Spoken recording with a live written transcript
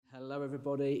Hello,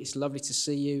 everybody. It's lovely to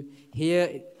see you here.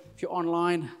 If you're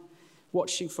online,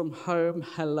 watching from home,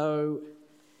 hello.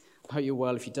 I hope you're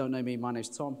well. If you don't know me, my name's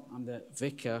Tom. I'm the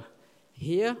vicar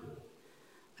here,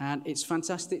 and it's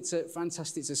fantastic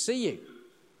to see you.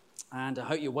 And I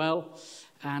hope you're well.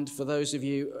 And for those of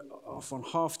you off on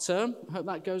half term, I hope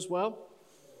that goes well.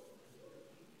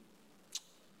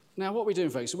 Now, what are we doing,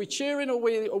 folks? Are we cheering or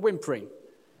whimpering?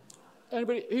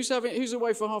 Anybody who's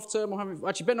away for half term or having?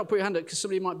 Actually, better not put your hand up because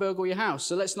somebody might burgle your house.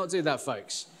 So let's not do that,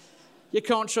 folks. You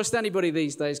can't trust anybody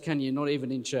these days, can you? Not even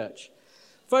in church,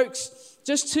 folks.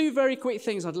 Just two very quick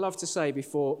things I'd love to say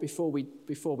before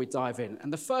we dive in.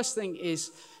 And the first thing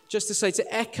is just to say,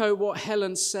 to echo what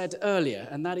Helen said earlier,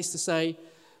 and that is to say,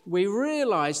 we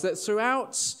realise that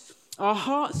our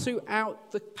heart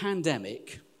throughout the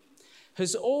pandemic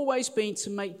has always been to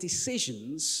make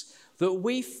decisions that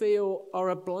we feel are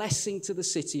a blessing to the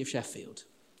city of Sheffield.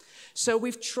 So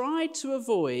we've tried to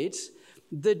avoid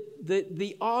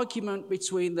the argument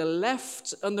between the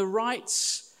left and the right,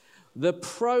 the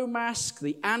pro-mask,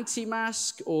 the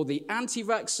anti-mask, or the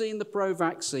anti-vaccine, the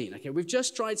pro-vaccine. Okay, we've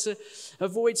just tried to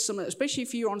avoid some of that, especially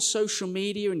if you're on social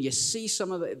media and you see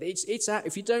some of it.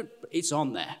 If you don't, it's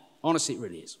on there. Honestly, it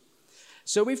really is.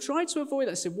 So we've tried to avoid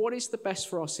that. So what is the best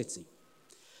for our city?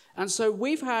 And so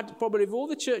we've had, probably of all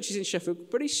the churches in Sheffield,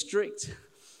 pretty strict.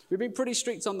 We've been pretty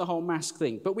strict on the whole mask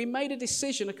thing. But we made a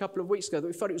decision a couple of weeks ago that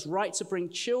we felt it was right to bring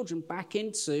children back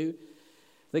into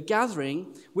the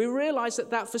gathering. We realised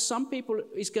that for some people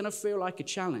is going to feel like a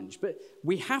challenge. But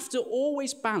we have to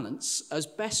always balance, as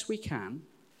best we can,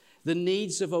 the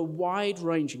needs of a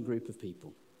wide-ranging group of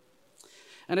people.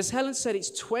 And as Helen said,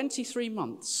 it's 23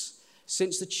 months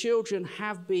since the children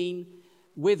have been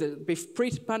with it.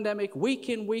 Pre-pandemic, week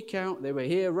in, week out, they were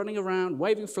here running around,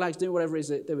 waving flags, doing whatever it is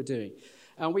that they were doing.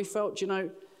 And we felt,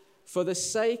 for the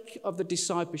sake of the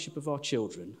discipleship of our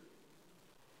children,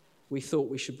 we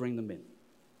thought we should bring them in.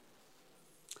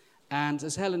 And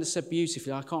as Helen has said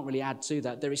beautifully, I can't really add to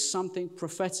that, there is something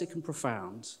prophetic and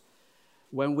profound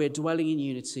when we're dwelling in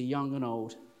unity, young and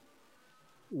old,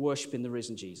 worshipping the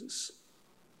risen Jesus.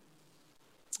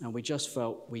 And we just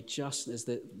felt,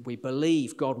 we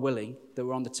believe, God willing, that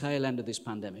we're on the tail end of this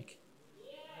pandemic.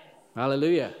 Yes.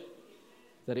 Hallelujah.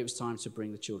 That it was time to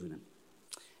bring the children in.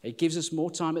 It gives us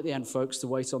more time at the end, folks, to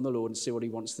wait on the Lord and see what he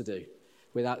wants to do.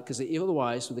 Because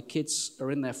otherwise, the kids are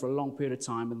in there for a long period of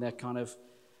time and they're kind of,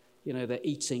 they're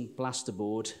eating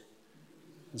plasterboard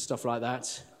and stuff like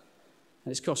that.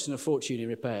 And it's costing a fortune in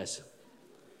repairs.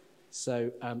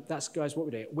 So that's, guys, what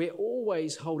we're doing. We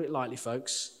always hold it lightly,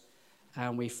 folks.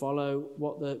 And we follow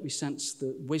we sense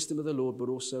the wisdom of the Lord, but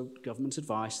also government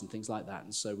advice and things like that.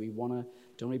 And so we don't want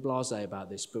to be blasé about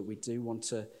this, but we do want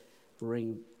to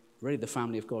bring really the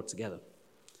family of God together.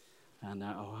 And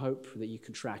I hope that you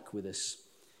can track with us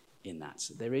in that.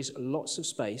 There is lots of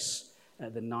space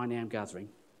at the 9 a.m. gathering,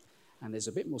 and there's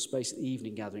a bit more space at the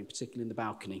evening gathering, particularly in the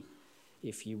balcony,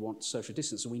 if you want social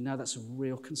distance. And we know that's a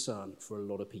real concern for a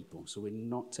lot of people, so we're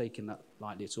not taking that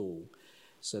lightly at all.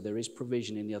 So there is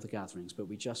provision in the other gatherings, but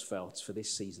we just felt for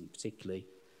this season, particularly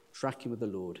tracking with the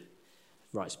Lord,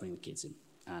 right to bring the kids in.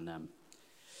 And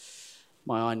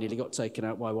my eye nearly got taken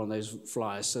out by one of those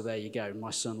flyers, so there you go.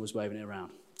 My son was waving it around.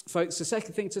 Folks, the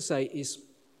second thing to say is,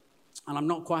 and I'm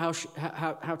not quite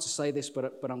how to say this,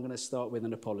 but I'm going to start with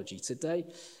an apology. Today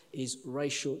is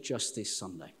Racial Justice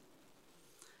Sunday.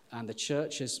 And the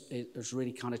church is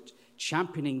really kind of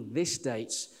championing this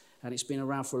date, and it's been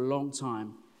around for a long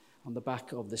time, on the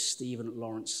back of the Stephen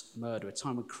Lawrence murder, a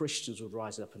time when Christians would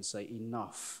rise up and say,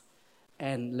 enough,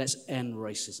 and let's end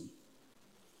racism.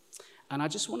 And I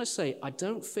just want to say, I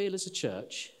don't feel as a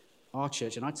church, our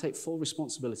church, and I take full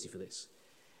responsibility for this,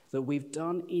 that we've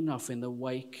done enough in the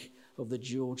wake of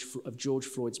George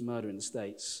Floyd's murder in the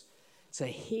States to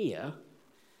hear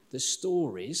the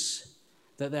stories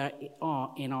that there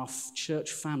are in our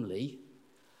church family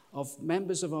of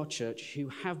members of our church who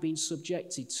have been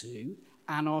subjected to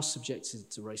and are subjected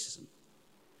to racism.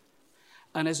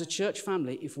 And as a church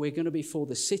family, if we're going to be for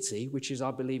the city, which is,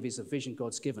 I believe, is a vision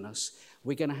God's given us,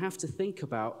 we're going to have to think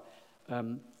about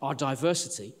our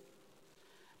diversity,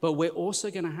 but we're also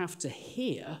going to have to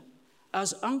hear,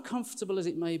 as uncomfortable as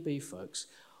it may be, folks,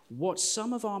 what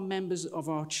some of our members of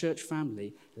our church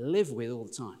family live with all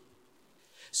the time.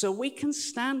 So we can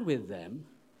stand with them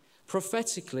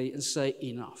prophetically and say,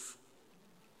 enough.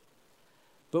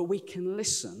 But we can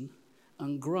listen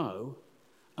and grow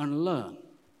and learn.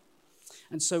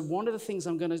 And so one of the things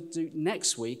I'm going to do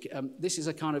next week, this is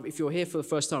a kind of, if you're here for the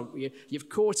first time, you've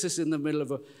caught us in the middle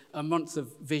of a month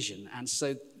of vision. And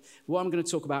so what I'm going to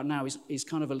talk about now is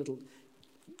kind of a little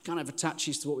kind of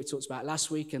attaches to what we talked about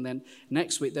last week, and then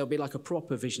next week there'll be like a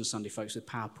proper Vision Sunday, folks, with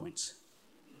PowerPoints.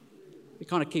 We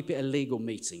kind of keep it a legal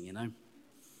meeting, you know.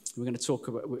 We're going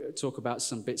to talk about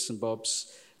some bits and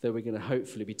bobs that we're going to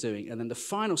hopefully be doing. And then the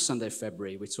final Sunday of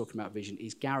February, we're talking about vision,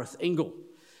 is Gareth Ingle,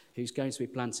 who's going to be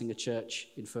planting a church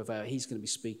in Fir Vale. He's going to be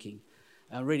speaking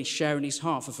and really sharing his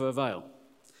heart for Fir Vale.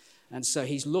 And so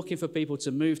he's looking for people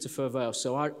to move to Fir Vale.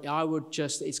 So I would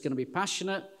just, it's going to be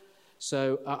passionate.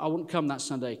 So I wouldn't come that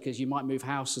Sunday because you might move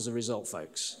house as a result,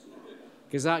 folks.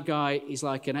 Because that guy is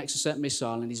like an Exocet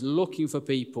missile and he's looking for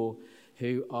people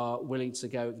who are willing to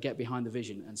go get behind the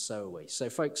vision, and so are we. So,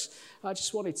 folks, I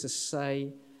just wanted to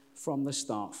say from the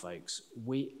start, folks,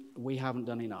 we haven't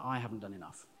done enough. I haven't done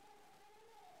enough.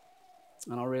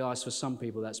 And I realise for some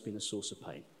people that's been a source of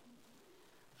pain.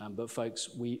 But, folks,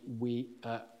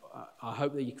 I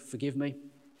hope that you can forgive me,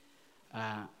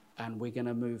 and we're going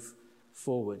to move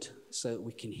forward so that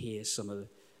we can hear some of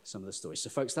the stories. So,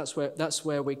 folks, that's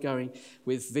where we're going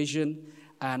with vision.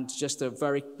 And just a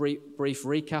very brief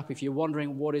recap. If you're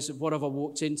wondering what have I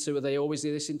walked into, are they always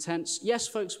this intense? Yes,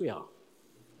 folks, we are.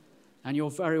 And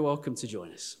you're very welcome to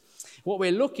join us. What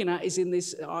we're looking at is in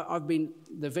this, I've been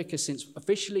the vicar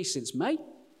officially since May.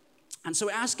 And so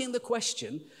we're asking the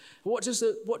question, what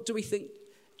do we think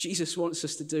Jesus wants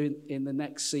us to do in the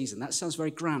next season? That sounds very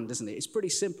grand, doesn't it? It's pretty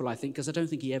simple, I think, because I don't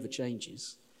think he ever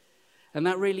changes. And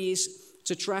that really is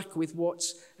to track with what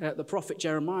the prophet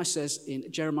Jeremiah says in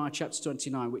Jeremiah chapter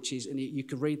 29, which is, and you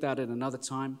can read that at another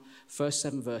time, first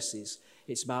 7 verses.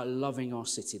 It's about loving our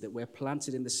city, that we're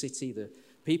planted in the city. The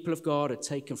people of God are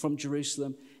taken from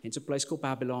Jerusalem into a place called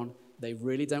Babylon. They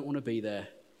really don't want to be there.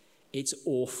 It's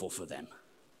awful for them.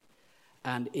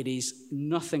 And it is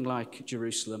nothing like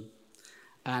Jerusalem.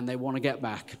 And they want to get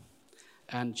back.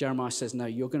 And Jeremiah says, no,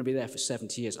 you're going to be there for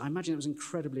 70 years. I imagine it was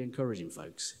incredibly encouraging,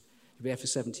 folks. Be there for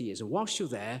 70 years. And whilst you're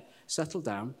there, settle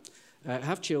down,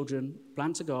 have children,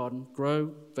 plant a garden,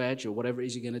 grow veg or whatever it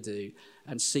is you're going to do,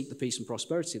 and seek the peace and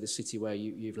prosperity of the city where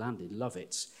you've landed. Love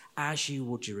it, as you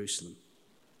would Jerusalem.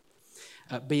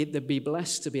 Be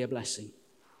blessed to be a blessing.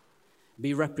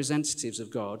 Be representatives of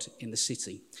God in the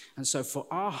city. And so for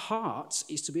our hearts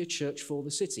is to be a church for the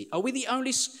city. Are we the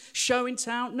only show in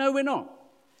town? No, we're not.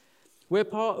 We're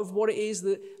part of what it is,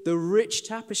 the rich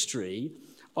tapestry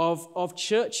of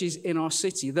churches in our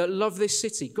city that love this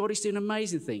city. God is doing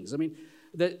amazing things. I mean,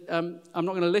 I'm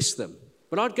not going to list them,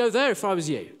 but I'd go there if I was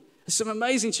you. There's some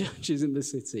amazing churches in the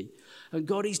city. And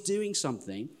God is doing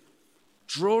something,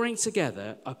 drawing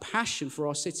together a passion for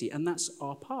our city. And that's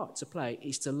our part to play,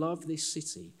 is to love this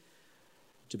city,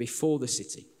 to be for the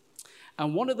city.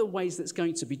 And one of the ways that's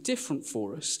going to be different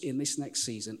for us in this next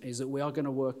season is that we are going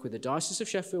to work with the Diocese of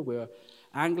Sheffield. We're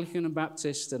Anglican and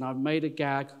Baptist, and I've made a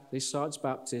gag. This side's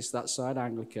Baptist, that side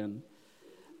Anglican.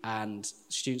 And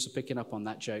students are picking up on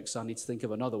that joke, so I need to think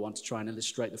of another one to try and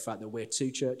illustrate the fact that we're 2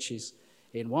 churches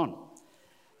in one.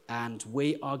 And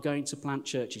we are going to plant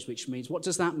churches, which means, what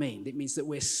does that mean? It means that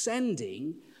we're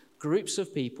sending groups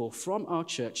of people from our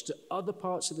church to other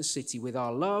parts of the city with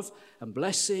our love and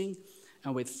blessing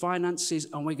and with finances,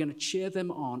 and we're going to cheer them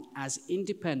on as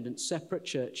independent, separate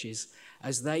churches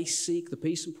as they seek the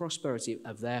peace and prosperity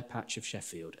of their patch of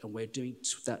Sheffield. And we're doing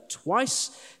that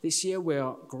twice this year. We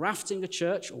are grafting a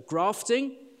church, or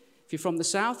grafting, if you're from the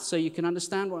south, so you can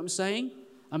understand what I'm saying.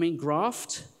 I mean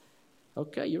graft.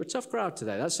 Okay, you're a tough crowd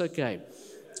today. That's okay.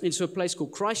 Into a place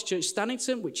called Christ Church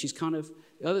Stannington, which is kind of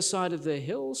the other side of the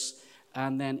hills,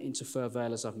 and then into Fir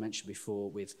Vale, as I've mentioned before,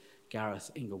 with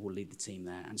Gareth Ingle will lead the team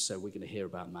there. And so we're going to hear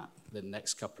about that the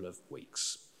next couple of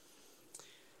weeks.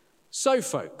 So,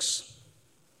 folks,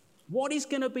 what is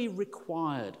going to be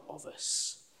required of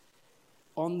us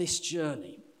on this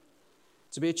journey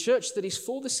to be a church that is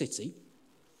for the city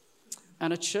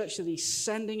and a church that is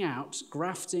sending out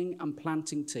grafting and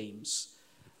planting teams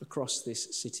across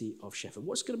this city of Sheffield?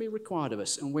 What's going to be required of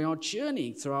us? And we are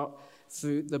journeying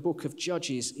through the book of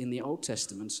Judges in the Old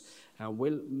Testament.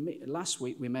 Last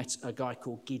week we met a guy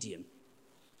called Gideon.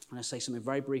 And I'll say something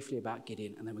very briefly about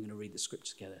Gideon, and then we're going to read the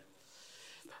scripture together.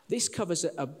 This covers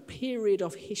a period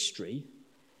of history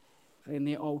in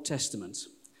the Old Testament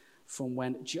from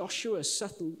when Joshua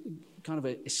settled, kind of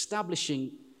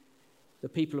establishing the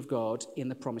people of God in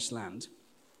the Promised Land.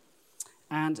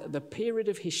 And the period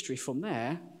of history from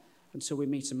there until we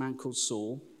meet a man called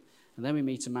Saul, and then we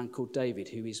meet a man called David,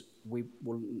 who is,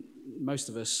 most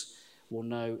of us will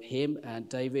know him and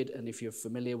David, and if you're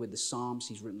familiar with the Psalms,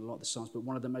 he's written a lot of the Psalms, but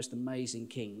one of the most amazing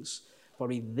kings,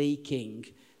 probably the king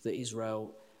that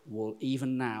Israel will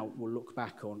look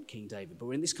back on, King David. But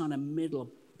we're in this kind of middle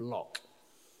block,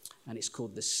 and it's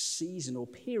called the seasonal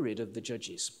period of the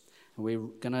Judges. And we're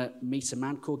going to meet a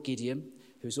man called Gideon,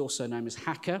 who's also known as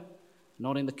Hacker,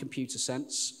 not in the computer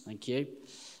sense, thank you,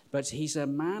 but he's a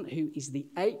man who is the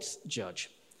 8th judge.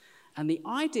 And the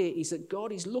idea is that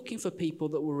God is looking for people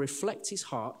that will reflect his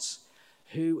heart,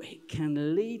 who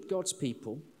can lead God's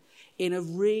people in a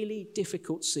really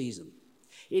difficult season.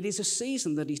 It is a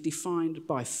season that is defined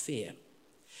by fear.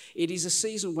 It is a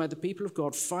season where the people of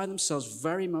God find themselves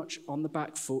very much on the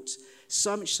back foot,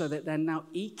 so much so that they're now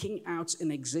eking out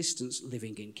an existence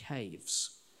living in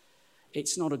caves.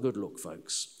 It's not a good look,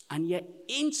 folks. And yet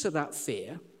into that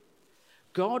fear,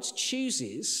 God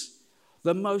chooses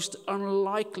the most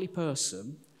unlikely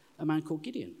person, a man called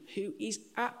Gideon, who is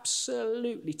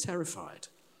absolutely terrified.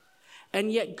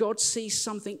 And yet God sees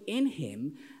something in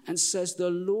him and says, the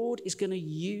Lord is going to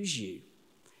use you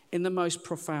in the most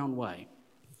profound way.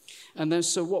 And then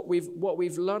so what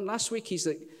we've learned last week is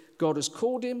that God has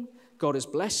called him, God has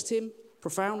blessed him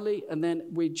profoundly, and then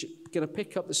we're going to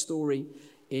pick up the story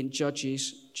in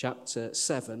Judges chapter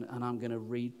 7, and I'm going to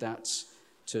read that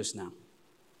to us now.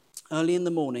 Early in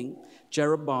the morning,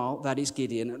 Jerubbaal, that is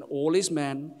Gideon, and all his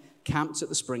men camped at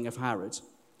the spring of Harod.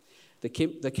 The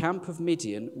camp of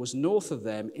Midian was north of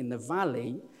them in the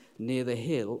valley near the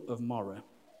hill of Moreh.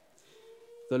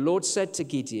 The Lord said to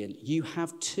Gideon, you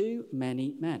have too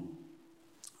many men.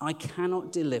 I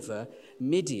cannot deliver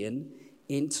Midian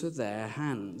into their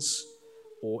hands,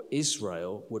 or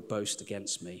Israel would boast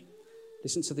against me.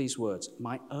 Listen to these words.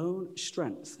 My own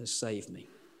strength has saved me.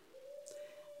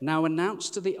 Now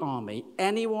announce to the army,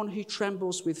 anyone who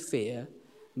trembles with fear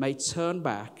may turn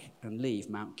back and leave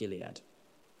Mount Gilead.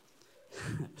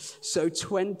 So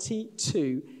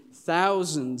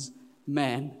 22,000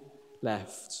 men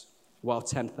left, while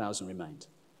 10,000 remained.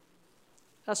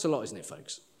 That's a lot, isn't it,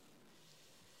 folks?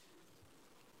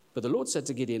 But the Lord said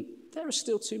to Gideon, there are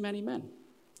still too many men.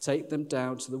 Take them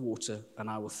down to the water, and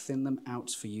I will thin them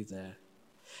out for you there.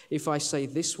 If I say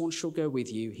this one shall go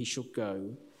with you, he shall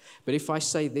go. But if I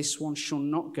say this one shall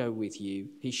not go with you,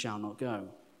 he shall not go.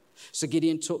 So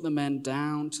Gideon took the men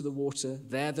down to the water.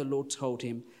 There the Lord told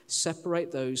him,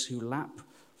 separate those who lap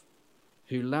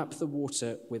the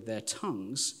water with their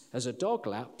tongues, as a dog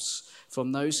laps,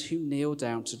 from those who kneel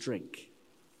down to drink.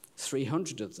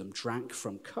 300 of them drank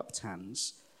from cupped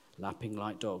hands, lapping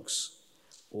like dogs.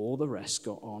 All the rest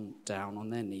got down on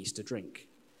their knees to drink.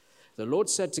 The Lord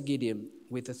said to Gideon,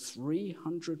 with the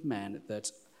 300 men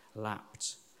that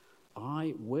lapped,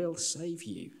 I will save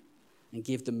you and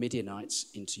give the Midianites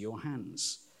into your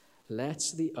hands. Let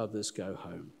the others go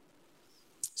home.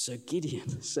 So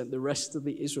Gideon sent the rest of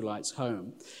the Israelites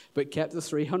home, but kept the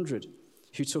 300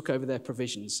 who took over their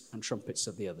provisions and trumpets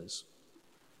of the others.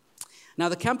 Now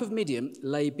the camp of Midian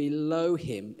lay below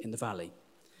him in the valley.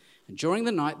 And during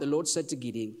the night, the Lord said to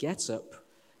Gideon, get up,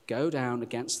 go down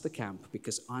against the camp,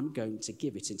 because I'm going to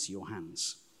give it into your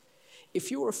hands.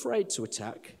 If you're afraid to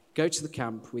attack, go to the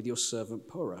camp with your servant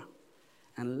Purah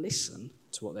and listen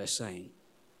to what they're saying.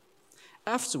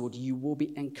 Afterward, you will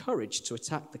be encouraged to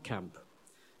attack the camp.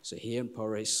 So he and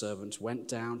Purah, his servant, went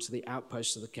down to the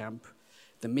outposts of the camp.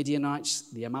 The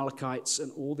Midianites, the Amalekites,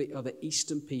 and all the other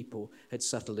eastern people had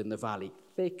settled in the valley,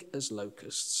 thick as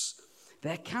locusts.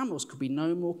 Their camels could be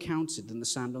no more counted than the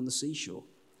sand on the seashore.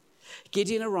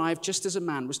 Gideon arrived just as a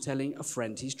man was telling a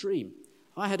friend his dream.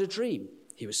 I had a dream,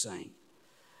 he was saying.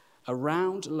 A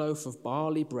round loaf of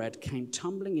barley bread came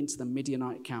tumbling into the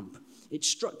Midianite camp. It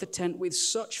struck the tent with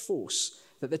such force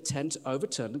that the tent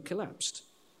overturned and collapsed.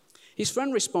 His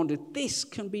friend responded, this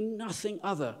can be nothing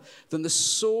other than the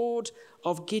sword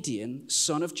of Gideon,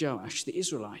 son of Joash, the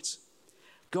Israelite.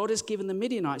 God has given the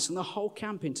Midianites and the whole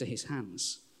camp into his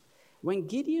hands. When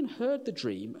Gideon heard the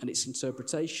dream and its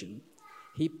interpretation,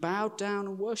 he bowed down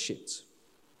and worshipped.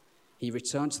 He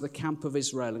returned to the camp of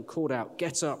Israel and called out,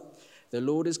 get up, the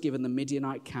Lord has given the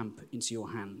Midianite camp into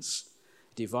your hands.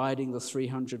 Dividing the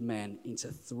 300 men into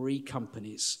 3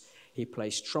 companies, he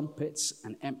placed trumpets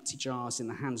and empty jars in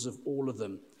the hands of all of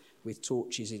them with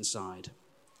torches inside.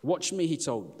 Watch me, he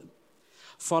told them.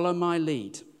 Follow my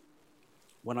lead.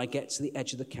 When I get to the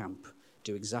edge of the camp,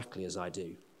 do exactly as I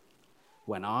do.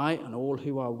 When I and all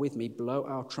who are with me blow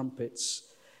our trumpets,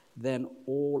 then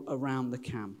all around the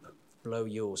camp blow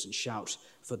yours and shout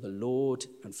for the Lord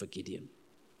and for Gideon.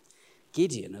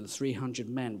 Gideon and the 300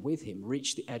 men with him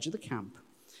reached the edge of the camp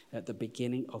at the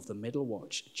beginning of the middle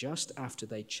watch, just after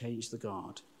they changed the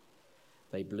guard.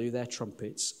 They blew their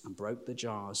trumpets and broke the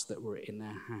jars that were in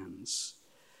their hands.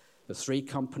 The 3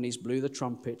 companies blew the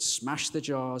trumpets, smashed the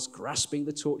jars, grasping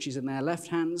the torches in their left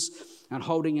hands and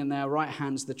holding in their right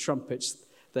hands the trumpets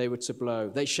they were to blow.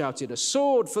 They shouted, a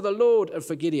sword for the Lord and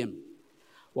for Gideon.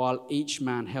 while each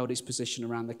man held his position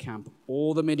around the camp.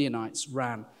 All the Midianites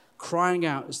ran, crying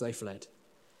out as they fled.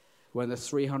 When the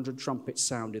 300 trumpets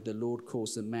sounded, the Lord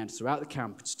caused the men throughout the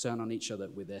camp to turn on each other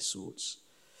with their swords.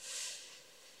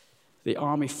 The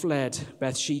army fled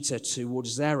Bethshittah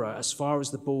towards Zerah as far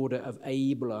as the border of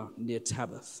Abilah near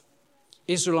Tabbath.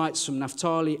 Israelites from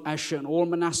Naphtali, Asher, and all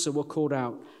Manasseh were called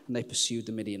out, and they pursued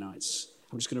the Midianites.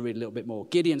 I'm just going to read a little bit more.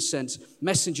 Gideon sent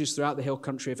messengers throughout the hill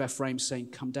country of Ephraim, saying,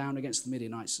 "Come down against the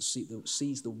Midianites and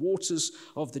seize the waters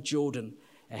of the Jordan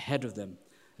ahead of them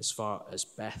as far as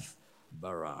Beth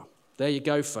Barah." There you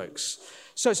go, folks.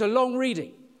 So it's a long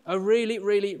reading, a really,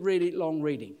 really, really long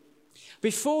reading.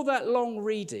 Before that long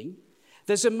reading,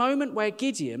 there's a moment where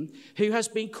Gideon, who has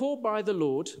been called by the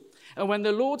Lord, and when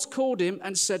the Lord's called him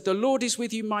and said, "The Lord is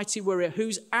with you, mighty warrior,"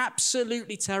 who's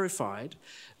absolutely terrified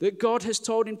that God has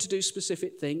told him to do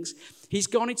specific things, he's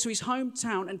gone into his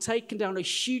hometown and taken down a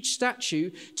huge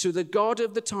statue to the god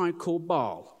of the time called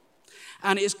Baal.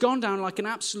 And it has gone down like an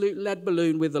absolute lead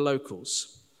balloon with the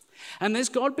locals. And as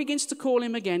God begins to call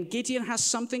him again, Gideon has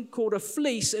something called a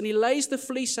fleece, and he lays the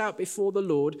fleece out before the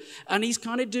Lord, and he's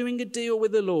kind of doing a deal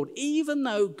with the Lord. Even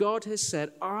though God has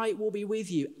said, "I will be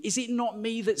with you, is it not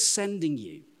me that's sending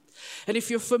you?" And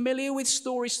if you're familiar with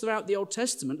stories throughout the Old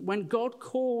Testament, when God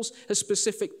calls a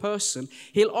specific person,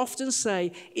 he'll often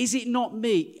say, "Is it not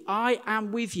me? I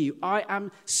am with you. I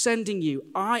am sending you.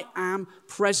 I am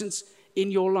present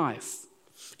in your life.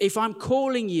 If I'm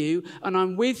calling you and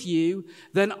I'm with you,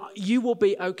 then you will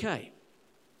be okay."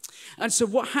 And so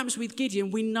what happens with Gideon,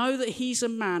 we know that he's a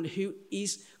man who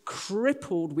is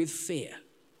crippled with fear.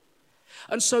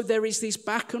 And so there is this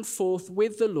back and forth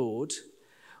with the Lord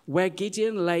where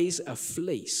Gideon lays a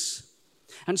fleece.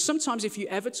 And sometimes if you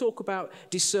ever talk about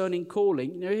discerning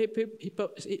calling,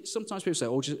 sometimes people say,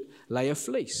 "Oh, just lay a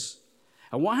fleece."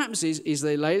 And what happens is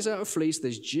they lays out a fleece,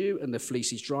 there's dew and the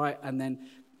fleece is dry, and then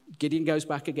Gideon goes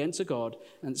back again to God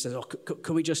and says, "Oh,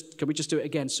 can we just do it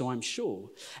again so I'm sure?"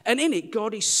 And in it,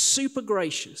 God is super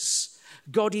gracious.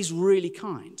 God is really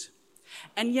kind.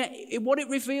 And yet, what it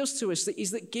reveals to us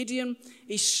is that Gideon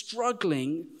is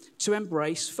struggling to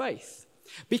embrace faith.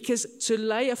 Because to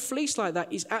lay a fleece like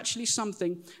that is actually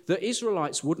something that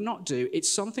Israelites would not do. It's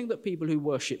something that people who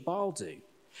worship Baal do.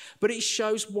 But it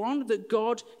shows, one, that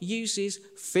God uses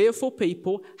fearful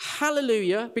people.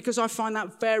 Hallelujah, because I find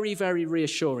that very, very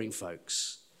reassuring,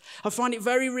 folks. I find it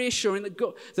very reassuring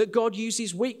that God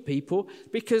uses weak people,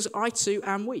 because I too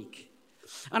am weak.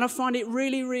 And I find it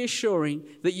really reassuring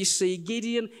that you see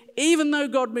Gideon, even though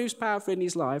God moves powerfully in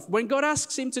his life, when God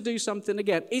asks him to do something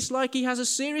again, it's like he has a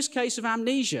serious case of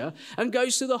amnesia and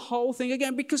goes through the whole thing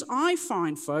again. Because I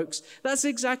find, folks, that's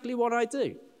exactly what I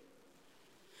do.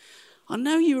 I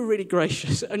know you were really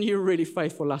gracious and you were really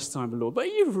faithful last time, Lord, but are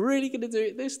you really going to do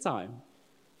it this time?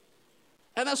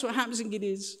 And that's what happens in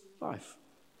Gideon's life.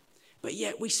 But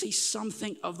yet we see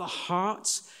something of the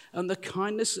heart and the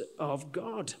kindness of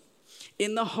God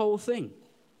in the whole thing.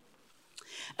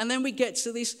 And then we get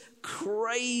to this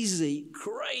crazy,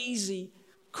 crazy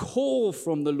call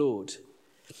from the Lord.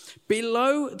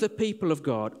 Below the people of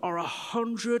God are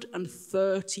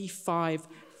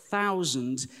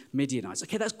 135,000 Midianites.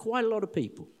 Okay, that's quite a lot of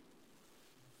people.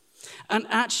 And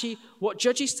actually, what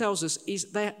Judges tells us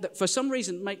is that for some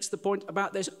reason makes the point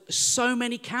about there's so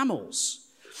many camels.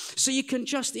 So you can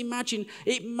just imagine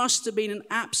it must have been an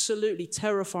absolutely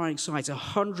terrifying sight,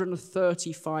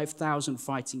 135,000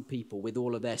 fighting people with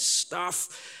all of their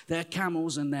stuff, their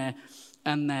camels and their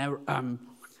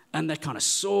kind of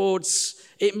swords.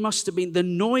 It must have been, the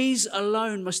noise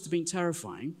alone must have been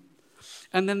terrifying.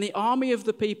 And then the army of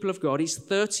the people of God is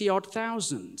 30-odd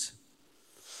thousand.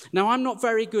 Now, I'm not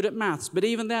very good at maths, but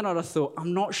even then I'd have thought,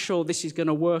 I'm not sure this is going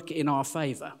to work in our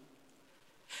favor.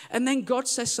 And then God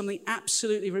says something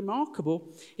absolutely remarkable.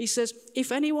 He says,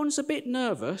 if anyone's a bit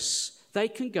nervous, they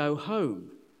can go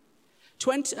home.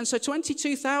 And so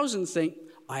 22,000 think,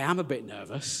 I am a bit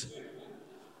nervous.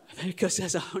 Because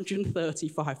there's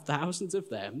 135,000 of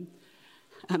them.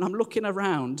 And I'm looking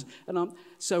around,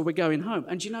 so we're going home.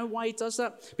 And do you know why he does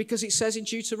that? Because it says in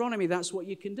Deuteronomy, that's what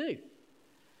you can do.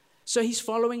 So he's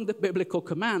following the biblical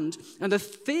command. And the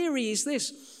theory is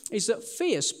this, is that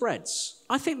fear spreads.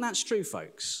 I think that's true,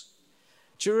 folks.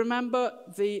 Do you remember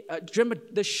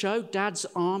the show Dad's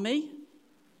Army?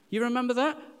 You remember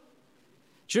that?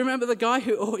 Do you remember the guy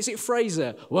who, is it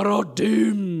Fraser? We're all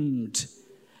doomed.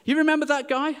 You remember that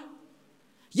guy?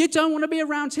 You don't want to be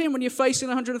around him when you're facing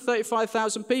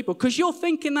 135,000 people because you're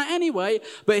thinking that anyway,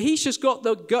 but he's just got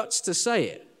the guts to say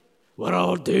it. We're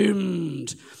all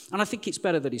doomed. And I think it's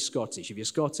better that he's Scottish. If you're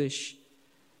Scottish,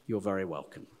 you're very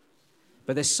welcome.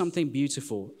 But there's something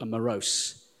beautiful and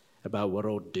morose about we're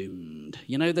all doomed.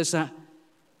 You know, there's that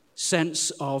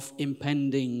sense of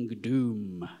impending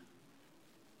doom.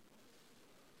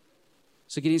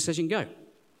 So Gideon says, you can go.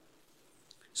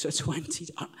 So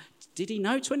did he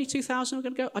know 22,000 were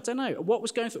going to go? I don't know. What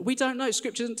was going on? We don't know.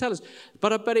 Scripture doesn't tell us.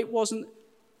 But I bet it wasn't.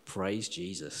 Praise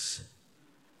Jesus.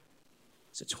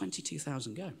 So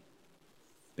 22,000 go.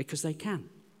 Because they can.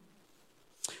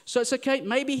 So it's okay.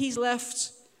 Maybe he's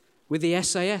left with the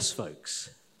SAS folks.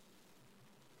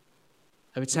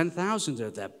 Over 10,000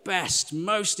 of their best,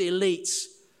 most elites.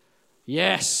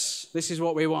 Yes, this is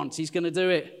what we want. He's going to do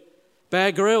it.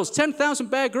 Bear Grylls.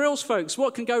 10,000 Bear Grylls folks.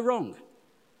 What can go wrong?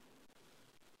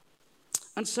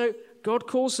 And so God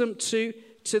calls them to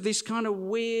this kind of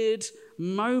weird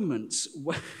moment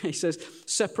where he says,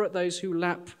 separate those who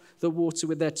lap the water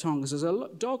with their tongues as a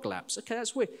dog laps. Okay,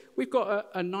 that's weird. We've got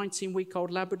a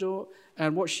 19-week-old Labrador,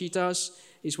 and what she does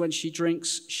is when she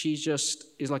drinks, she just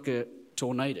is like a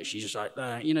tornado. She's just like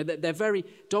that. You know,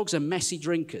 dogs are messy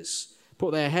drinkers.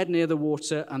 Put their head near the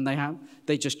water, and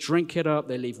they just drink it up.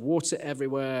 They leave water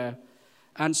everywhere.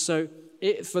 And so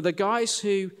for the guys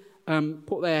who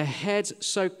put their head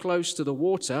so close to the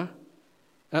water,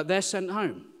 they're sent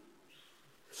home.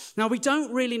 Now, we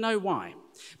don't really know why.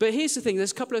 But here's the thing.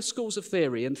 There's a couple of schools of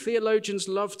theory, and theologians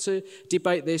love to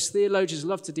debate this. Theologians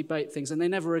love to debate things, and they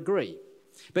never agree.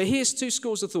 But here's two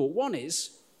schools of thought. One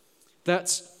is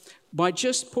that by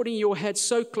just putting your head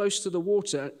so close to the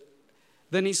water,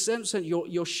 then in some sense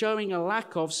you're showing a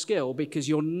lack of skill because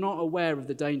you're not aware of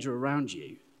the danger around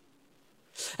you.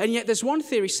 And yet there's one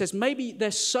theory that says maybe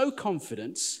they're so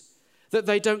confident that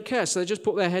they don't care, so they just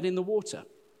put their head in the water.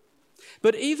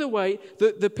 But either way,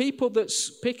 the people that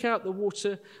pick out the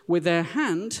water with their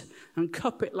hand and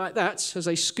cup it like that as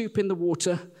they scoop in the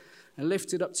water and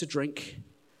lift it up to drink,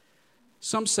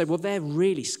 some say, well, they're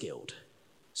really skilled,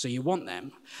 so you want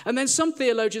them. And then some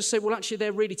theologians say, well, actually,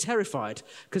 they're really terrified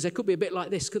because they could be a bit like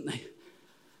this, couldn't they?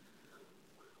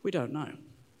 We don't know.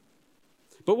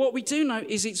 But what we do know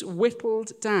is it's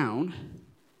whittled down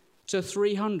to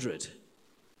 300.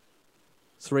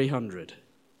 300.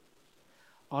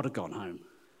 I'd have gone home.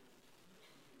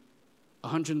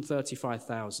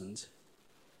 135,000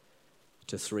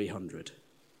 to 300.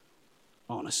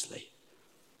 Honestly.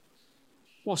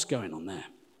 What's going on there?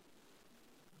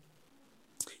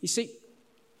 You see,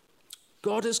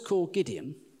 God has called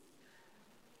Gideon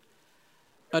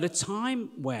at a time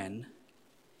when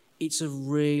it's a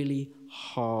really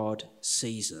hard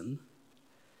season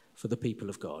for the people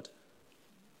of God.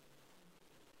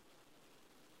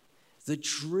 The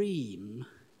dream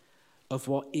of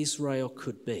what Israel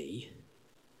could be,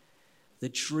 the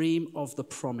dream of the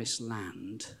promised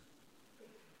land,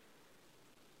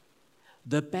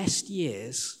 the best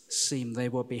years seem they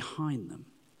were behind them.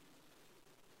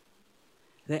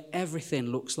 That everything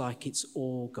looks like it's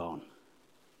all gone.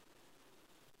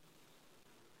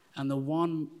 And the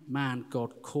one man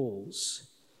God calls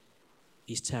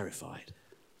is terrified.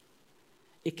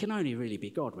 It can only really be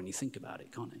God when you think about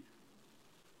it, can't it?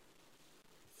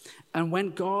 And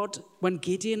when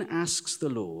Gideon asks the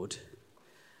Lord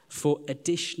for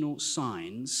additional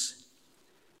signs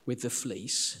with the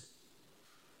fleece,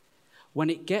 when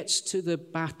it gets to the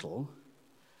battle,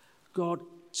 God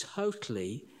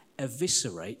totally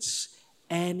eviscerates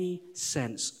any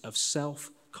sense of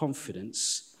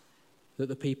self-confidence that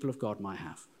the people of God might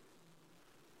have.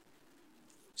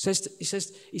 He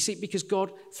says, you see, because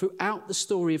God, throughout the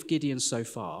story of Gideon so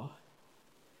far,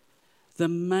 the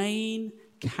main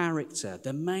character,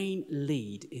 the main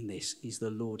lead in this is the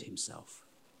Lord himself.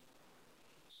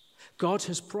 God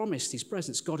has promised his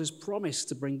presence. God has promised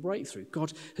to bring breakthrough.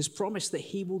 God has promised that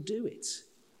he will do it.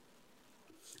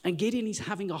 And Gideon is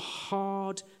having a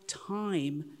hard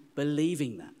time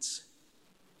believing that.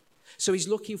 So he's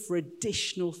looking for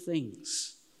additional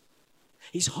things.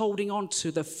 He's holding on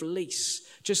to the fleece.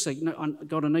 Just saying, no,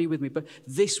 God, I know you're with me, but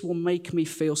this will make me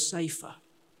feel safer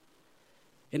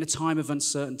in a time of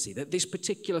uncertainty. That this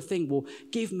particular thing will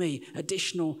give me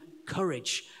additional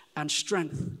courage and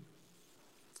strength.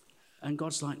 And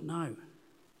God's like, no,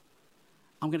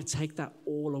 I'm going to take that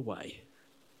all away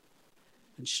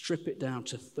and strip it down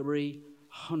to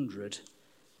 300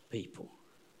 people.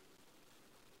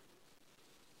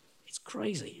 It's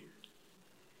crazy.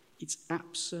 It's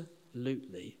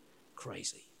absolutely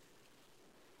crazy.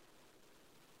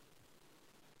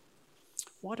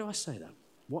 Why do I say that?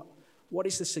 What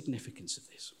is the significance of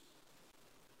this?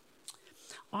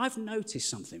 I've noticed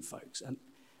something, folks, and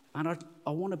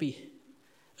I want to be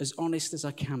as honest as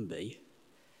I can be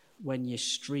when you're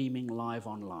streaming live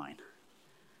online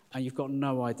and you've got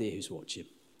no idea who's watching.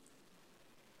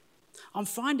 I'm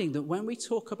finding that when we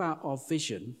talk about our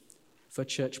vision for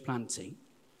church planting,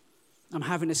 I'm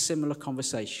having a similar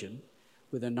conversation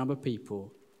with a number of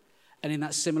people, and in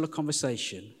that similar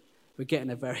conversation, we're getting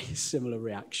a very similar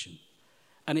reaction.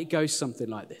 And it goes something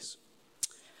like this.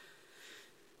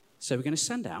 So we're going to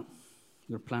send out,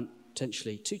 we're going to plant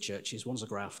potentially 2 churches, one's a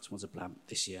graft, one's a plant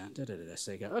this year.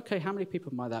 So you go, okay, how many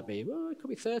people might that be? Well, it could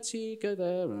be 30, go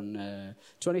there, and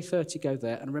 20, 30, go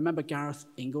there. And remember, Gareth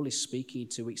Ingle is speaking in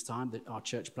 2 weeks' time, our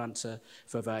church planter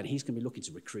for there, and he's going to be looking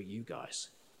to recruit you guys.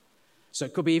 So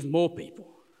it could be even more people.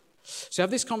 So have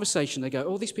this conversation, they go,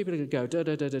 all these people are going to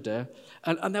go,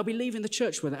 and they'll be leaving the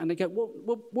church with it, and they go,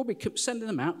 we'll be sending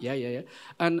them out, yeah.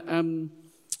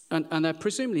 And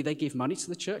presumably they give money to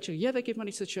the church. Yeah, they give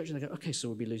money to the church. And they go, okay, so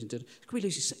we'll be losing, could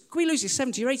we lose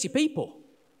 70 or 80 people?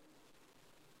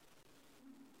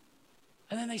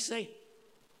 And then they say,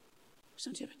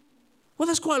 70, well,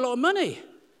 that's quite a lot of money.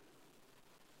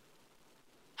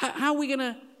 How are we going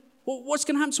to, what's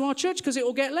going to happen to our church? Because it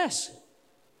will get less.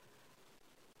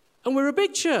 And we're a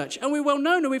big church, and we're well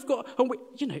known, and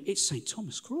it's St.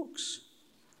 Thomas Crooks.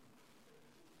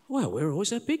 Well, we're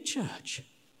always a big church.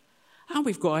 And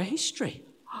we've got a history.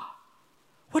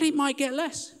 Well, it might get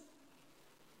less.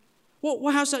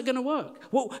 Well, how's that going to work?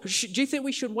 Well, do you think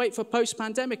we should wait for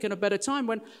post-pandemic and a better time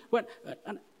when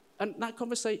that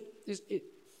conversation is...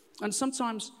 And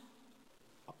sometimes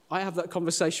I have that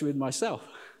conversation with myself.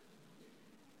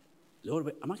 Lord,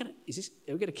 are we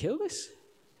going to kill this?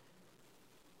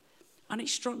 And it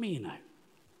struck me,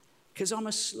 because I'm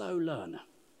a slow learner.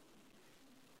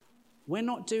 We're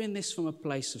not doing this from a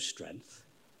place of strength.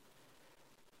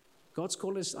 God's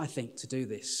called us, I think, to do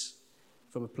this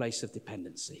from a place of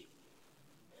dependency.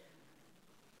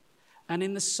 And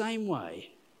in the same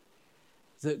way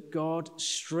that God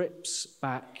strips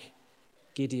back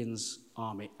Gideon's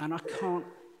army, and I can't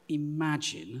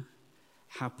imagine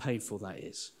how painful that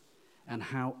is and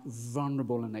how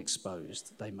vulnerable and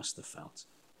exposed they must have felt.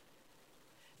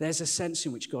 There's a sense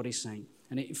in which God is saying,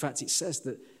 and in fact it says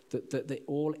that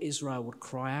all Israel would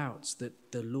cry out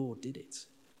that the Lord did it.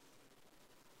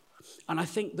 And I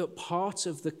think that part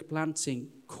of the planting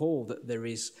call that there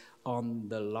is on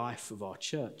the life of our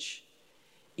church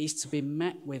is to be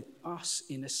met with us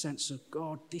in a sense of,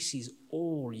 God, this is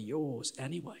all yours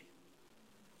anyway.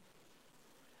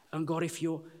 And God, if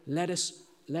you're, let us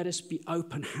be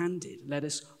open-handed. Let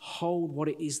us hold what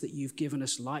it is that you've given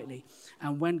us lightly.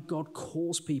 And when God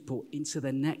calls people into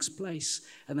the next place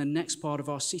and the next part of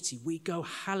our city, we go,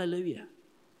 hallelujah.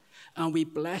 And we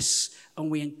bless, and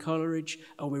we encourage,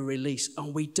 and we release.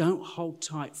 And we don't hold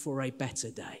tight for a better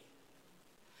day.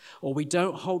 Or we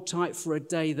don't hold tight for a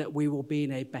day that we will be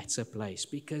in a better place,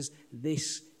 because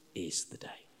this is the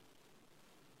day.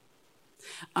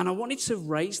 And I wanted to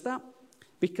raise that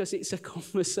because it's a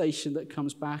conversation that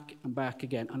comes back and back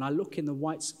again. And I look in the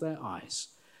whites of their eyes,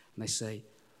 and they say,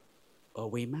 are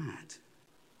we mad?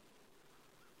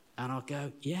 And I'll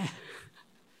go, yeah.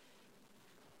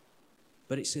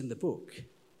 But it's in the book.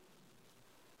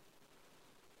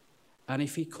 And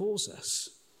if he calls us,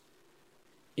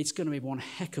 it's going to be one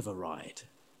heck of a ride.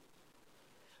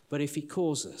 But if he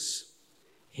calls us,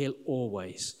 he'll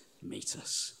always meet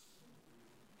us.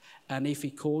 And if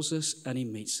he calls us and he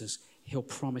meets us, he'll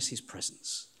promise his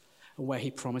presence. And where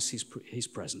he promises his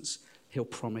presence, he'll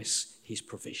promise his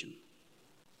provision.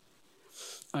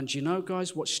 And you know,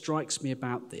 guys, what strikes me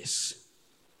about this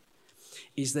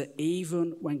is that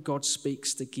even when God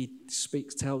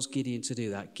tells Gideon to do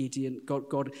that,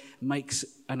 God makes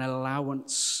an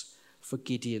allowance for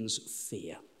Gideon's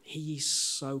fear. He is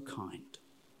so kind.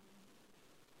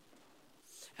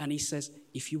 And he says,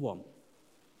 if you want,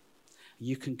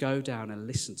 you can go down and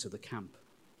listen to the camp,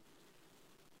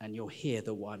 and you'll hear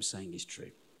that what I'm saying is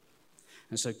true.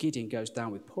 And so Gideon goes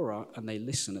down with Purah, and they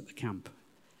listen at the camp.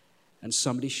 And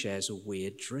somebody shares a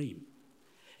weird dream.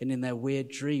 And in their weird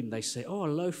dream, they say, oh, a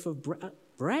loaf of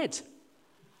bread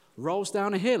rolls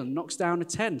down a hill and knocks down a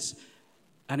tent.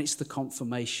 And it's the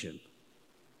confirmation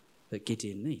that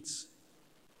Gideon needs.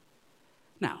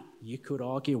 Now, you could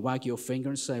argue, wag your finger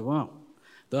and say, well,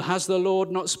 has the Lord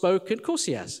not spoken? Of course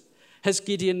he has. Has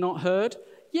Gideon not heard?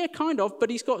 Yeah, kind of, but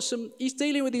he's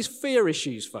dealing with his fear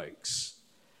issues, folks.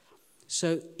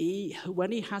 So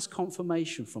when he has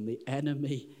confirmation from the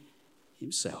enemy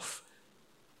himself,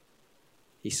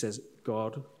 he says,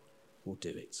 God will do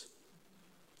it.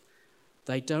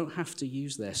 They don't have to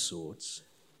use their swords.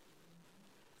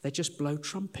 They just blow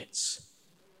trumpets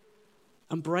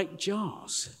and break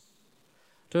jars.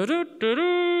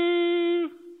 Da-da-da-da.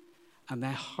 And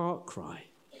their heart cry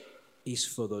is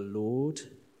for the Lord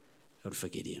and for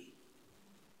Gideon.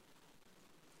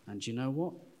 And you know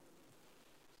what?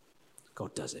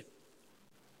 God does it.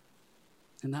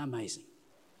 Isn't that amazing?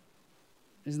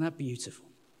 Isn't that beautiful?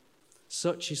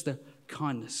 Such is the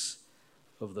kindness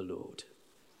of the Lord.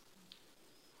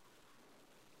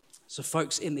 So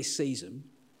folks, in this season,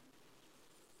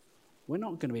 we're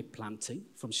not going to be planting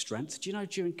from strength. Do you know,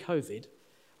 during COVID,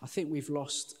 I think we've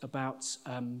lost about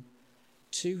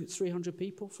 200-300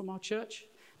 people from our church.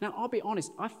 Now, I'll be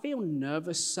honest, I feel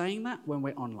nervous saying that when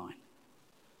we're online.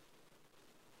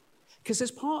 Because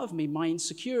there's part of me, my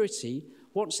insecurity,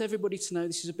 wants everybody to know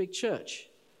this is a big church.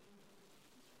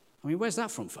 I mean, where's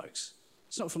that from, folks?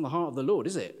 It's not from the heart of the Lord,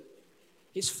 is it?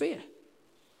 It's fear.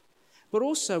 But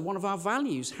also, one of our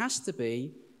values has to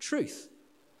be truth.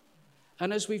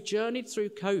 And as we've journeyed through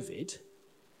COVID,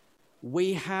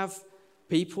 we have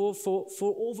people for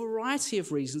all variety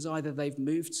of reasons. Either they've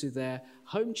moved to their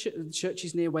home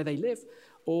churches near where they live,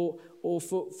 or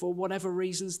for whatever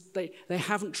reasons they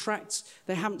haven't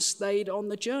stayed on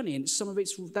the journey. And some of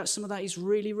that is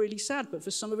really, really sad, but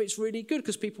for some of it's really good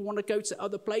because people want to go to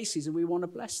other places and we want to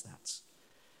bless that.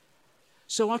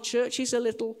 So our church is a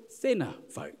little thinner,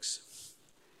 folks.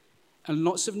 And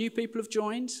lots of new people have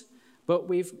joined, but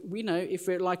we know if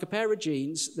we're like a pair of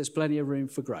jeans, there's plenty of room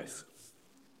for growth.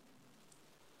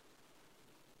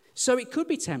 So it could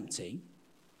be tempting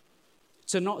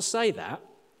to not say that,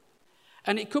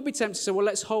 and it could be tempting to say, well,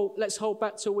 let's hold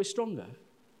back till we're stronger.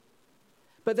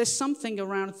 But there's something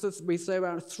around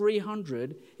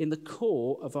 300 in the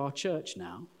core of our church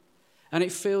now, and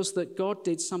it feels that God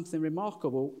did something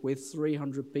remarkable with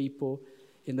 300 people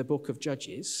in the book of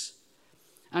Judges.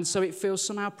 And so it feels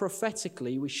somehow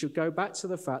prophetically we should go back to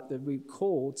the fact that we're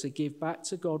called to give back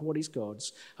to God what is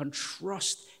God's and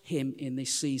trust him in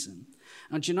this season.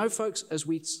 And you know, folks,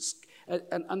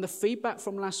 and the feedback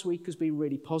from last week has been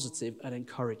really positive and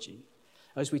encouraging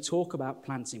as we talk about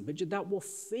planting. But that will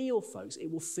feel, folks, it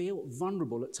will feel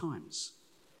vulnerable at times.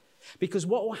 Because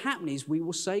what will happen is we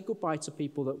will say goodbye to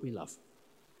people that we love.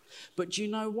 But do you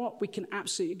know what? We can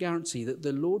absolutely guarantee that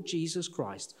the Lord Jesus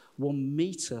Christ will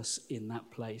meet us in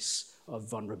that place of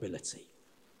vulnerability.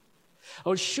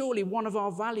 Oh, surely one of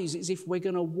our values is if we're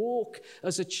going to walk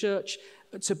as a church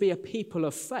to be a people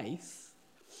of faith,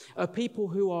 a people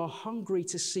who are hungry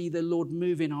to see the Lord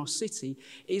move in our city,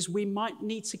 is we might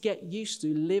need to get used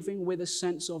to living with a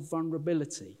sense of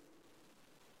vulnerability.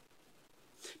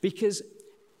 Because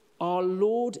our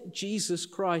Lord Jesus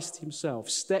Christ himself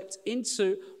stepped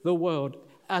into the world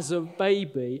as a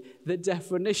baby, the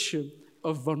definition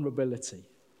of vulnerability.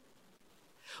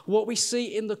 What we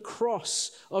see in the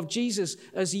cross of Jesus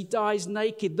as he dies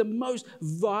naked, the most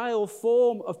vile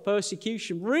form of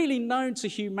persecution really known to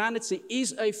humanity,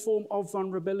 is a form of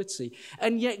vulnerability.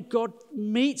 And yet God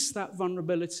meets that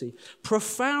vulnerability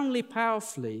profoundly,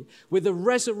 powerfully with the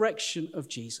resurrection of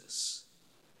Jesus.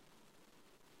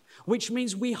 Which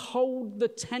means we hold the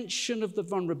tension of the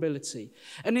vulnerability.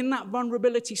 And in that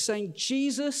vulnerability saying,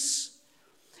 Jesus,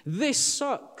 this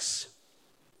sucks.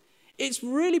 It's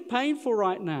really painful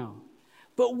right now.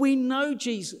 But we know,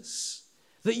 Jesus,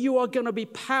 that you are going to be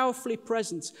powerfully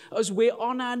present as we're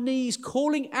on our knees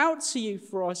calling out to you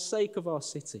for our sake of our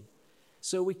city.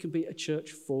 So we can be a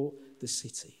church for the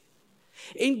city.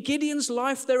 In Gideon's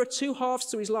life, there are two halves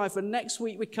to his life. And next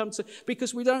week we come to,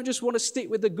 because we don't just want to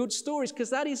stick with the good stories, because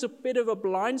that is a bit of a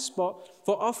blind spot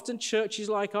for often churches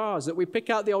like ours, that we pick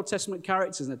out the Old Testament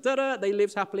characters and they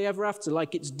lived happily ever after,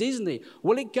 like it's Disney.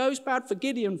 Well, it goes bad for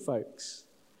Gideon, folks.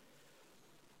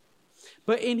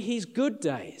 But in his good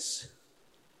days,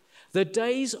 the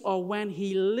days are when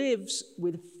he lives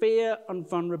with fear and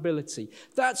vulnerability.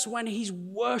 That's when he's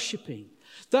worshiping.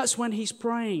 That's when he's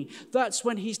praying. That's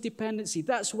when he's dependency.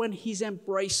 That's when he's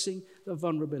embracing the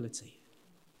vulnerability.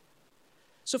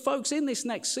 So folks, in this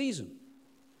next season,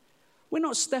 we're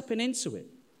not stepping into it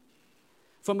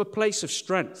from a place of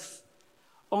strength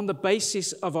on the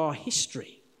basis of our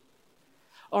history,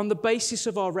 on the basis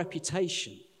of our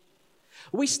reputation.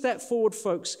 We step forward,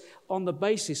 folks, on the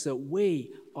basis that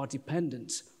we are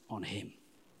dependent on him.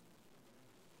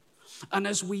 And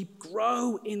as we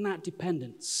grow in that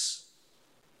dependence,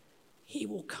 he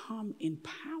will come in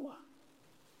power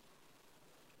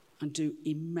and do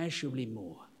immeasurably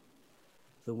more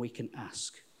than we can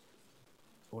ask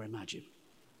or imagine.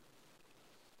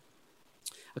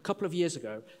 A couple of years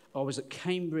ago, I was at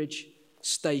Cambridge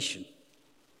Station.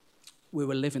 We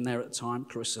were living there at the time,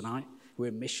 Chris and I. We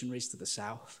were missionaries to the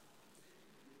south.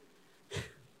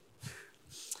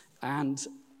 And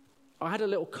I had a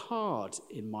little card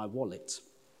in my wallet.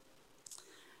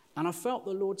 And I felt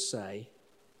the Lord say,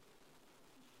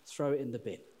 throw it in the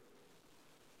bin.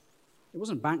 It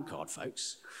wasn't a bank card,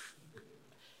 folks.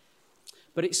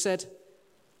 But it said,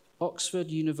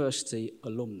 Oxford University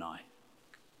alumni.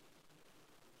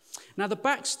 Now, the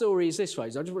backstory is this way. I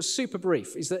just was super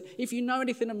brief. Is that if you know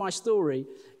anything of my story,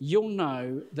 you'll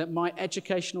know that my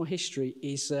educational history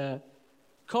is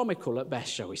comical at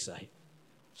best, shall we say.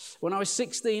 When I was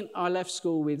 16, I left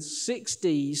school with 6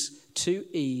 D's, 2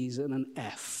 E's, and an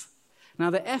F.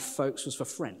 Now, the F, folks, was for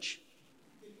French.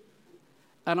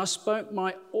 And I spoke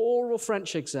my oral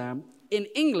French exam in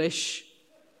English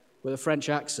with a French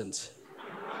accent.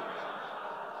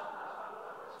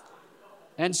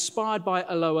 Inspired by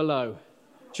hello, hello.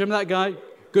 Do you remember that guy?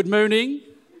 Good morning.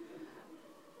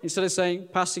 Instead of saying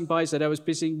passing by, he said I was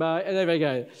pissing by. And there we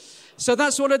go. So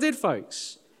that's what I did,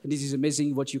 folks. And this is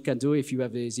amazing what you can do if you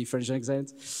have the French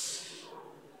accent.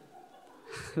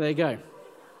 There you go.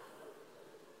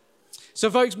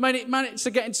 So, folks, managed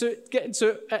to get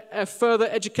into a further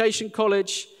education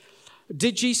college.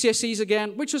 Did GCSEs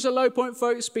again, which was a low point,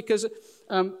 folks, because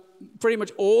pretty much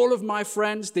all of my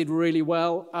friends did really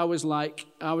well. I was like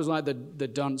the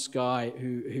dunce guy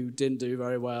who didn't do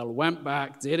very well. Went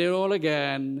back, did it all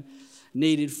again.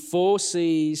 Needed 4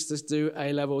 C's to do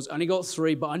A-levels. Only got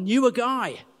 3, but I knew a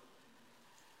guy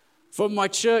from my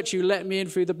church who let me in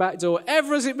through the back door.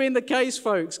 Ever has it been the case,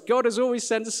 folks? God has always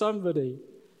sent somebody.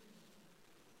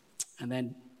 And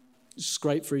then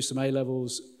scraped through some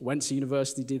A-levels, went to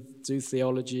university, did do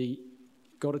theology,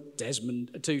 got a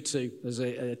Desmond, a 2-2. There's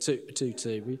a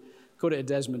 2-2. We called it a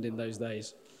Desmond in those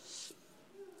days.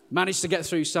 Managed to get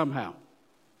through somehow.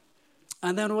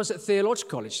 And then I was at theological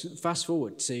college. Fast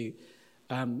forward to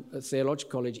a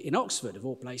theological college in Oxford, of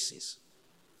all places.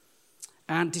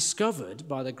 And discovered,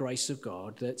 by the grace of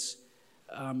God, that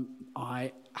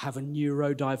I have a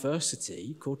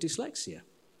neurodiversity called dyslexia.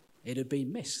 It had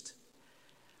been missed.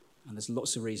 And there's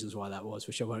lots of reasons why that was,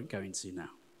 which I won't go into now.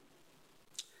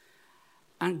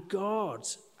 And God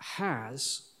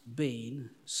has been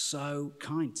so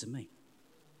kind to me.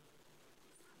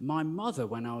 My mother,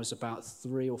 when I was about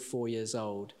 3 or 4 years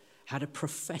old, had a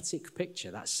prophetic picture,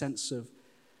 that sense of,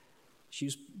 she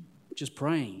was just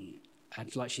praying,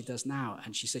 and like she does now,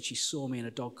 and she said she saw me in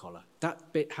a dog collar.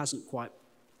 That bit hasn't quite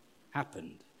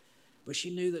happened, but she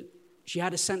knew that she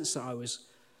had a sense that I was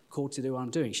called to do what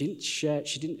I'm doing. She didn't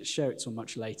share it till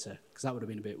much later, because that would have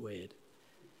been a bit weird.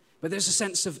 But there's a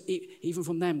sense of, even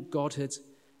from them, God had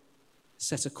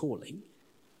set a calling.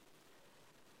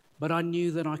 But I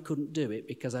knew that I couldn't do it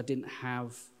because I didn't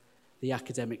have the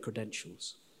academic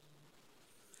credentials.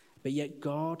 But yet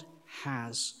God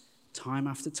has, time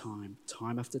after time,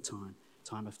 time after time,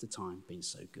 time after time, been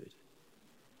so good.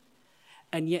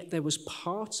 And yet there was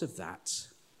part of that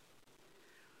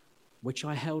which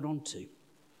I held on to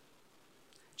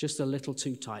just a little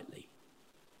too tightly.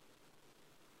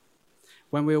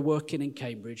 When we were working in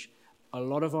Cambridge, a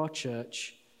lot of our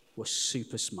church was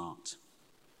super smart.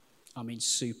 I mean,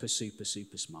 super, super,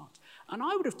 super smart. And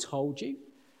I would have told you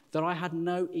that I had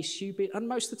no issue, and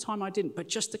most of the time I didn't, but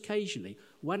just occasionally,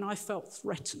 when I felt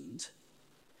threatened,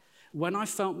 when I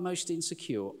felt most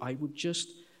insecure, I would just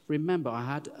remember I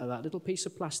had that little piece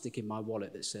of plastic in my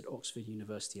wallet that said Oxford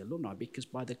University alumni, because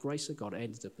by the grace of God, I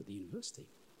ended up at the university.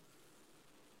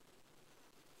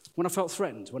 When I felt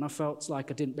threatened, when I felt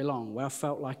like I didn't belong, where I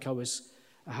felt like I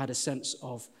had a sense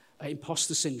of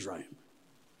imposter syndrome,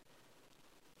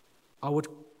 I would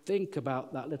think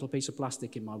about that little piece of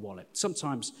plastic in my wallet.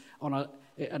 Sometimes,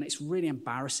 and it's really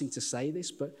embarrassing to say this,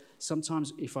 but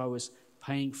sometimes if I was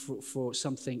paying for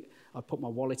something, I'd put my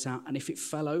wallet out, and if it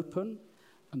fell open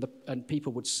and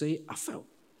people would see it, I felt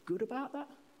good about that.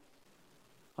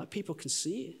 Like people can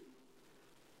see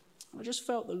it. I just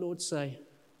felt the Lord say,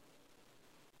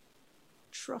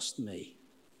 trust me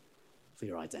for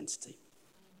your identity.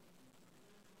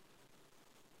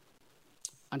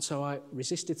 And so I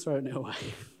resisted throwing it away,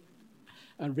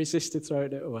 and resisted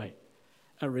throwing it away,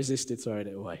 and resisted throwing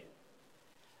it away.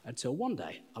 Until one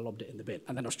day, I lobbed it in the bin,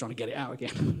 and then I was trying to get it out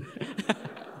again.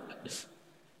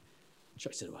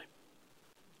 Chucked it away.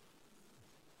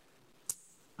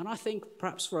 And I think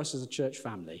perhaps for us as a church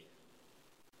family,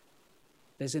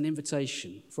 there's an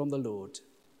invitation from the Lord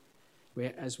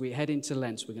where, as we head into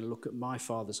Lent, we're going to look at my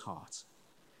Father's heart,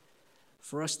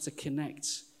 for us to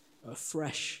connect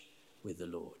afresh with the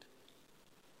Lord.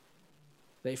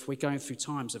 That if we're going through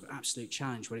times of absolute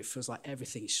challenge, where it feels like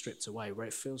everything is stripped away, where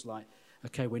it feels like,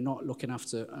 okay, we're not looking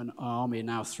after an army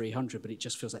now 300, but it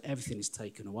just feels like everything is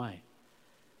taken away,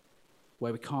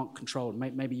 where we can't control.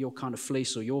 Maybe your kind of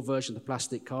fleece or your version of the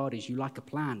plastic card is you like a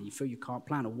plan, you feel you can't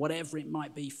plan, or whatever it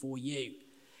might be for you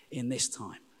in this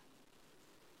time,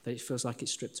 that it feels like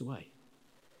it's stripped away.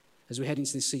 As we head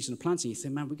into this season of planting, you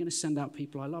think, man, we're going to send out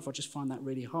people I love. I just find that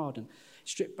really hard. And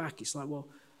stripped back, it's like, well,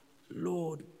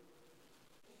 Lord,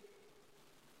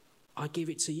 I give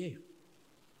it to you.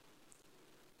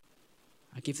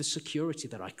 I give the security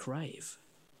that I crave,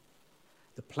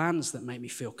 the plans that make me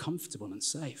feel comfortable and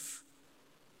safe.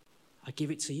 I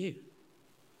give it to you.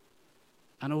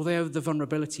 And although the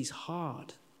vulnerability is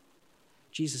hard,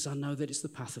 Jesus, I know that it's the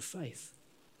path of faith.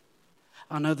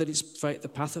 I know that it's the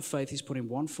path of faith is putting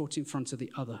one foot in front of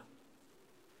the other,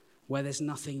 where there's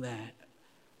nothing there,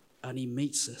 and he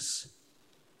meets us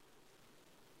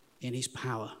in his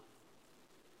power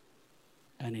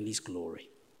and in his glory.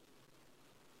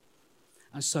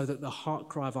 And so that the heart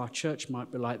cry of our church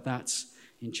might be like that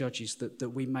in Judges, that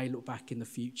we may look back in the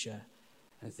future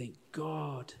and think,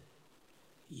 God,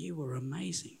 you were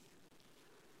amazing.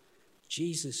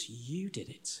 Jesus, you did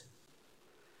it.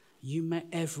 You met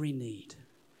every need.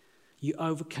 You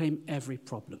overcame every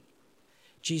problem.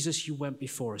 Jesus, you went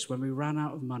before us. When we ran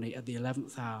out of money at the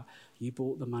 11th hour, you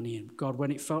brought the money in. God,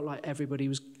 when it felt like everybody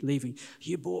was leaving,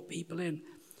 you brought people in.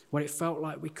 When it felt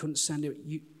like we couldn't send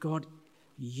it, God,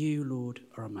 you, Lord,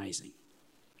 are amazing.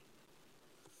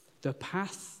 The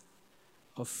path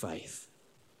of faith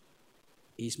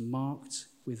is marked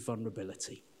with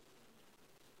vulnerability.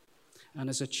 And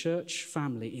as a church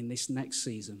family in this next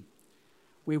season,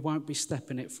 we won't be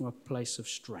stepping it from a place of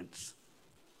strength.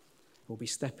 We'll be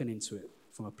stepping into it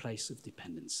from a place of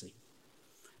dependency.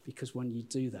 Because when you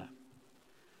do that,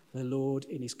 the Lord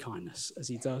in his kindness, as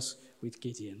he does with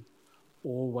Gideon,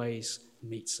 always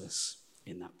meets us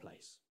in that place.